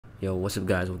Yo, what's up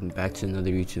guys, welcome back to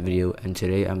another YouTube video, and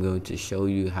today I'm going to show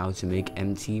you how to make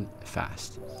MT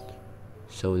fast.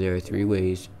 So there are three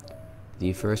ways.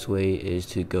 The first way is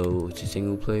to go to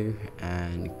single player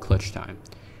and clutch time.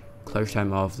 Clutch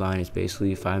time offline is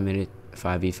basically 5-minute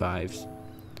 5v5s,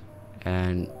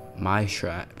 and my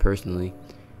strat personally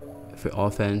for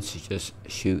offense is just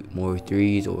shoot more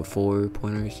 3s or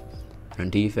 4-pointers, and on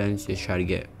defense just try to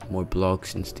get more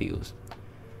blocks and steals.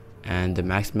 And the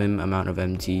maximum amount of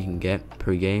MT you can get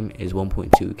per game is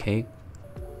 1.2k.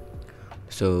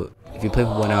 So if you play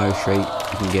for 1 hour straight,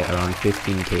 you can get around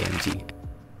 15k MT.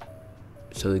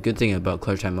 So the good thing about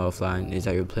clutch time offline is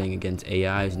that you're playing against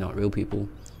AIs, not real people.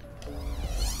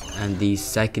 And the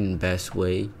second best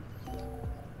way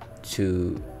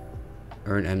to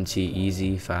earn MT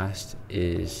easy fast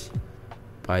is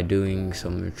by doing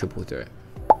some triple threat.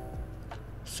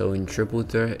 So in triple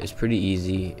threat, it's pretty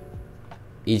easy.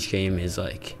 Each game is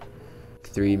like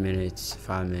 3 minutes,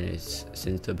 5 minutes,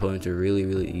 since the opponents are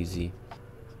really easy.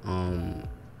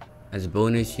 As a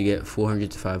bonus, you get 400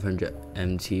 to 500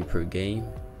 MT per game.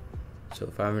 So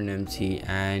 500 MT,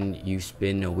 and you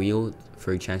spin a wheel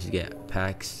for a chance to get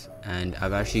packs. And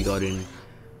I've actually gotten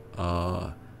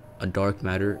a dark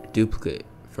matter duplicate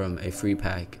from a free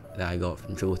pack that I got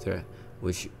from triple threat,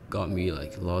 which got me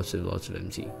like lots of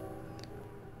MT.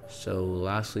 So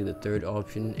lastly, the third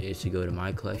option is to go to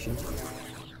my collection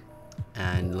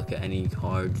and look at any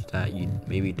cards that you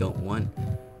maybe don't want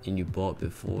and you bought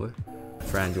before.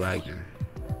 Franz Wagner,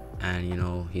 and you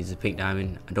know, he's a pink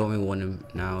diamond. I don't really want him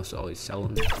now, so I'll always sell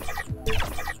him.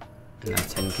 And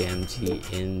that's 10k MT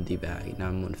in the bag. Now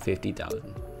I'm on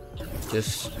 50,000.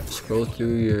 Just scroll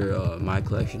through your my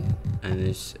collection and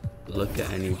just look at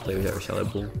any players that are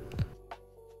sellable.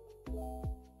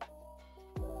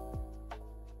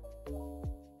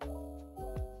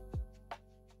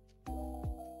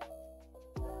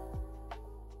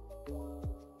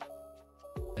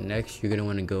 Next, you're going to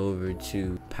want to go over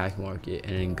to pack market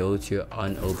and then go to your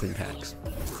unopened packs.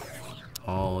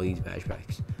 All these badge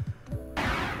packs.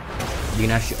 You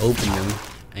can actually open them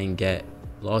and get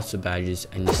lots of badges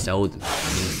and just sell them,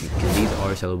 because these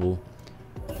are sellable,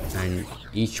 and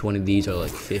each one of these are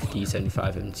like 50,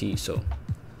 75 MT. So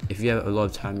if you have a lot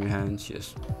of time in your hands,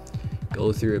 just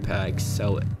go through your packs,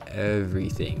 sell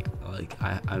everything. Like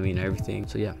I mean everything.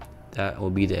 So yeah, that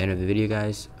will be the end of the video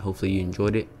guys. Hopefully you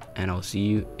enjoyed it, and I'll see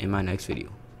you in my next video.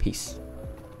 Peace.